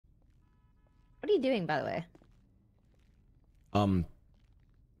are you doing, by the way?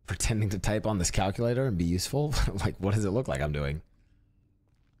 Pretending to type on this calculator and be useful. Like, what does it look like I'm doing?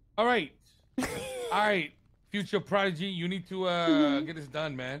 All right. All right. Future prodigy, you need to get this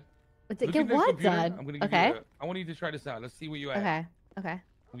done, man. Get what done? I'm gonna give you I want you to try this out. Let's see where you at. Okay. Okay.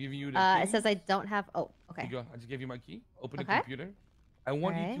 I'm giving you the key. It says I don't have. Oh, okay. Here you go. I just gave you my key. Open the computer. I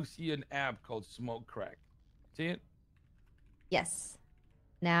want you to see an app called Smoke Crack. See it? Yes.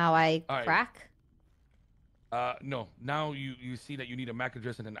 Now I crack. No. Now you see that you need a MAC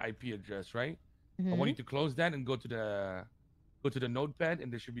address and an IP address, right? I want you to close that and go to the notepad, and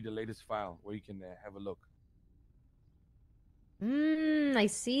there should be the latest file where you can have a look. I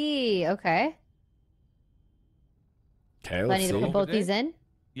see. Okay. Okay, so I need to put both these in?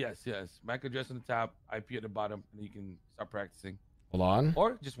 Yes. MAC address on the top, IP at the bottom, and you can start practicing. Hold on.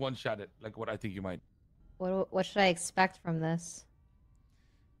 Or just one shot it, like what I think you might. What should I expect from this?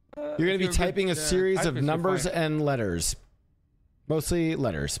 You're going to be typing a series of numbers and letters. Mostly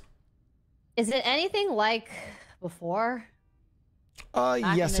letters. Is it anything like before?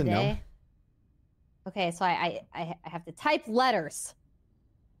 Yes and no. Okay, so I have to type letters.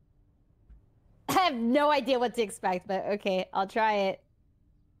 I have no idea what to expect, but okay, I'll try it.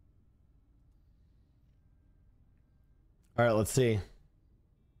 All right, let's see.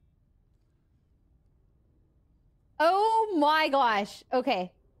 Oh my gosh.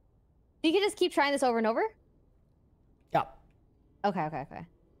 Okay. You can just keep trying this over and over? Yeah. Okay.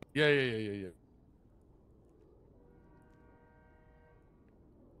 Yeah.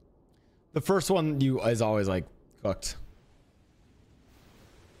 The first one is always like cooked.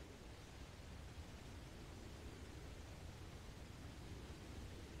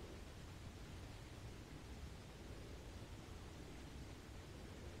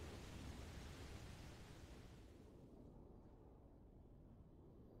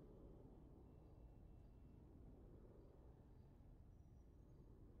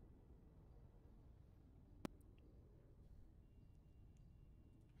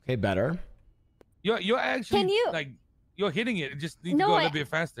 Okay, better. You're actually like you're hitting it. It just needs to go a little bit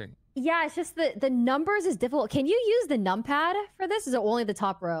faster. Yeah, it's just the numbers is difficult. Can you use the numpad for this? Is it only the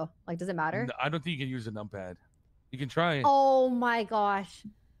top row? Like, does it matter? No, I don't think you can use a numpad. You can try it. Oh my gosh.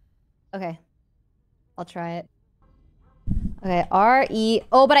 Okay. I'll try it. Okay, R-E.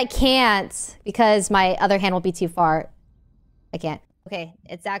 Oh, but I can't because my other hand will be too far. I can't. Okay,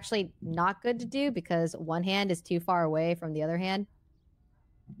 it's actually not good to do because one hand is too far away from the other hand.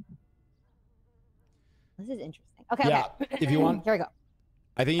 This is interesting. Okay, yeah, if you want. Here we go.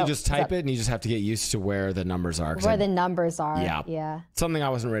 I think you just type it and you just have to get used to where the numbers are. Where the numbers are. Yeah. Yeah. Something I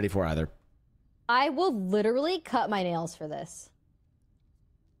wasn't ready for either. I will literally cut my nails for this.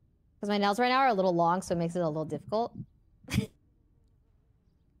 Because my nails right now are a little long, so it makes it a little difficult.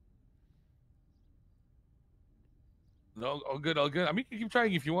 No, all good. I mean, you can keep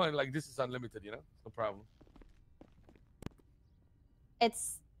trying if you want. Like, this is unlimited, you know? No problem.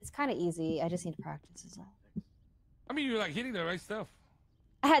 It's kind of easy. I just need to practice is all. I mean, you're like hitting the right stuff.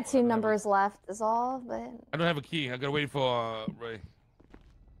 I had two numbers left is all, but... I don't have a key. I gotta wait for Ray.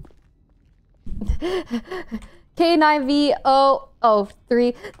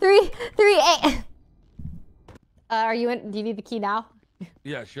 K9V00338. Are you in? Do you need the key now?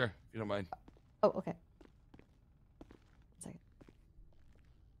 Yeah, sure. If you don't mind. Oh, okay.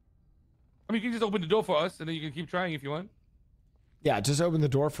 I mean, you can just open the door for us, and then you can keep trying if you want. Yeah, just open the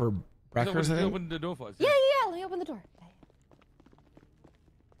door for breakfast. Open the door for us. Yeah. Let me open the door.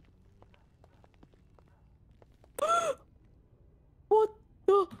 What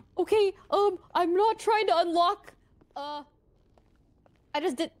the? Okay. I'm not trying to unlock. I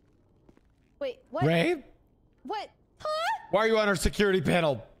just did. Wait. What? Ray? What? Huh? Why are you on our security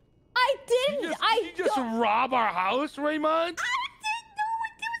panel? I didn't. Did you just rob our house, Raymond?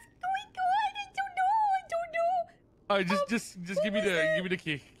 All right, just give me the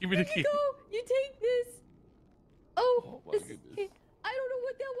key. Give me the key. No, you take this. Oh my this, goodness. I don't know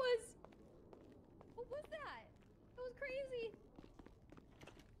what that was. What was that? That was crazy.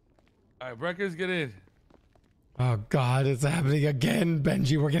 All right, Breckers, get in. Oh God, it's happening again,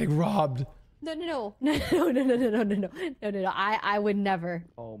 Benji. We're getting robbed. No. I would never.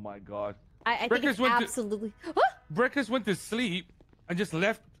 Oh my God. I think it's absolutely. Breckers went to sleep and just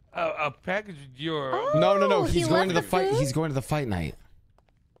left a package with your. Oh, No. He's going to the fight. He's going to the fight night.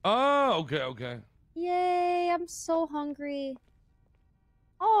 Oh, okay. Yay! I'm so hungry.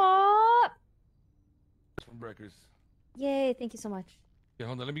 Aww. From Breckers. Yay! Thank you so much. Yeah,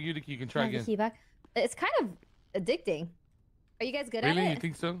 hold on. Let me give you the key. You can try again. The key back. It's kind of addicting. Are you guys good at it? Really? You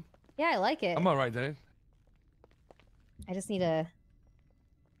think so? Yeah, I like it. I'm alright, then. I just need a.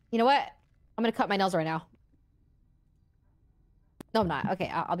 You know what? I'm I'm gonna cut my nails right now. No, I'm not. Okay,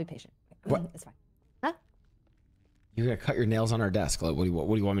 I'll be patient. What? It's fine. Huh? You're gonna cut your nails on our desk. Like, what do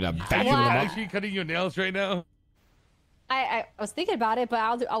you want me to vacuum Are you them up? actually cutting your nails right now? I was thinking about it, but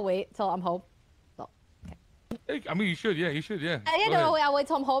I'll wait till I'm home. So, okay. I mean, you should. Yeah, you should. Yeah. I'll wait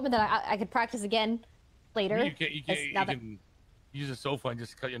till I'm home, and then I could practice again later. I mean, you can use a sofa and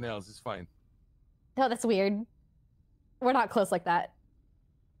just cut your nails. It's fine. No, that's weird. We're not close like that.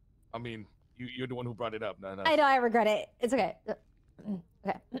 I mean, you're the one who brought it up. Not us. I know. I regret it. It's okay. Okay.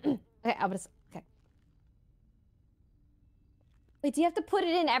 Okay. I'm gonna. Okay. Wait, do you have to put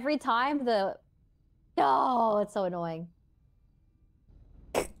it in every time? No, it's so annoying.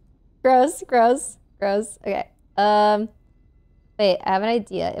 Gross. Okay. Wait, I have an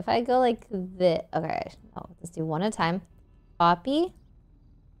idea. If I go like this, okay. Oh, let's do one at a time. Copy.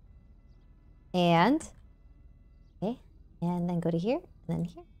 And okay, and then go to here, and then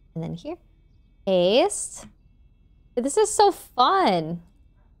here, and then here. Paste. This is so fun.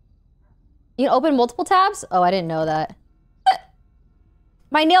 You can open multiple tabs? Oh, I didn't know that.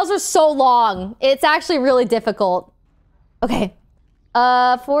 My nails are so long. It's actually really difficult. Okay.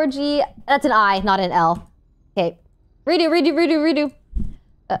 4G, that's an I, not an L. Okay. Redo.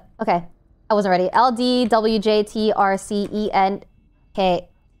 Okay. I wasn't ready. LDWJTRCEN. Okay.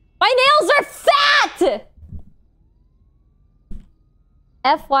 My nails are fat!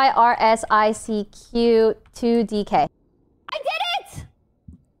 FYRSICQ2DK. I did it!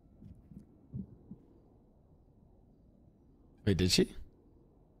 Wait, did she?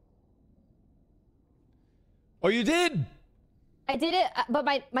 Oh, you did? I did it, but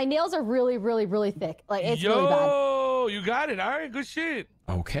my nails are really thick. Like, it's really bad. Yo, you got it. All right, good shit.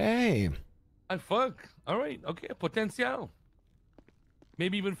 Okay. And fuck. All right, okay. Potential.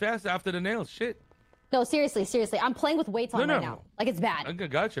 Maybe even faster after the nails. Shit. No, seriously. I'm playing with weights on right now. Like, it's bad. Okay,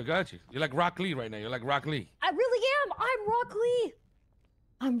 got you. You're like Rock Lee right now. You're like Rock Lee. I really am. I'm Rock Lee.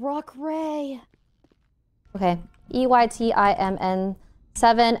 I'm Rock Ray. Okay. EYTIMN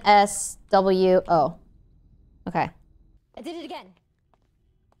 7SWO. Okay. I did it again.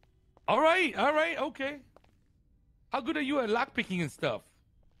 All right. Okay. How good are you at lockpicking and stuff?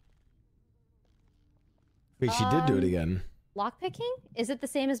 Wait, she did do it again. Lockpicking? Is it the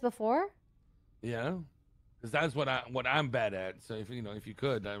same as before? Yeah. Because that's what I'm bad at. So if you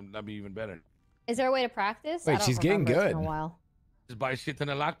could, that'd be even better. Is there a way to practice? Wait, she's getting good. In a while. Just buy shit ton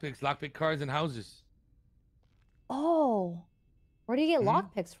of lockpick cards and houses. Oh. Where do you get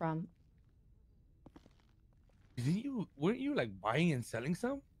lockpicks from? Weren't you like buying and selling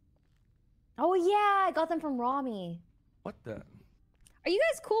some? Oh yeah, I got them from Rami. What the? Are you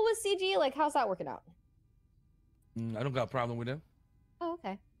guys cool with CG? Like, how's that working out? I don't got a problem with them. Oh,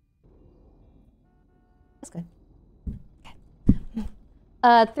 okay. That's good. Okay.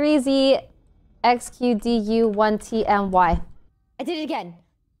 3ZXQDU1TMY. I did it again.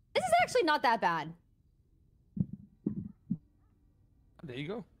 This is actually not that bad. There you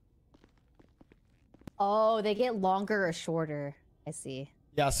go. Oh, they get longer or shorter. I see.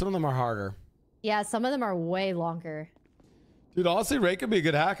 Yeah, some of them are harder. Yeah, some of them are way longer. Dude, honestly, Ray could be a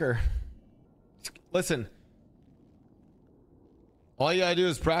good hacker. Listen. All you gotta do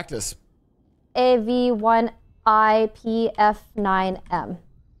is practice. AV1IPF9M.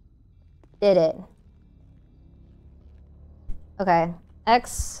 Did it. Okay.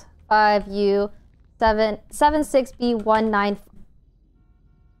 X5U76B19.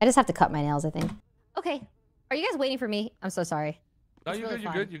 I just have to cut my nails, I think. Okay. Are you guys waiting for me? I'm so sorry. No, you're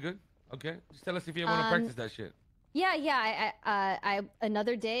good. You're good. Okay. Just tell us if you want to practice that shit. Yeah. I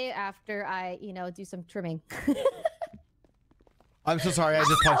another day after I, do some trimming. I'm so sorry. I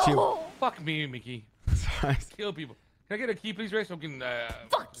just punched you. Fuck me, Mickey. Sorry. Kill people. Can I get a key, please, Ray, so I can...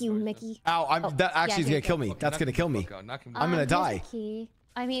 Fuck you, Mickey. Ow, that actually is going to kill me. That's going to kill me. I'm going to die. Key.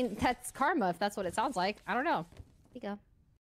 I mean, that's karma, if that's what it sounds like. I don't know. Here you go.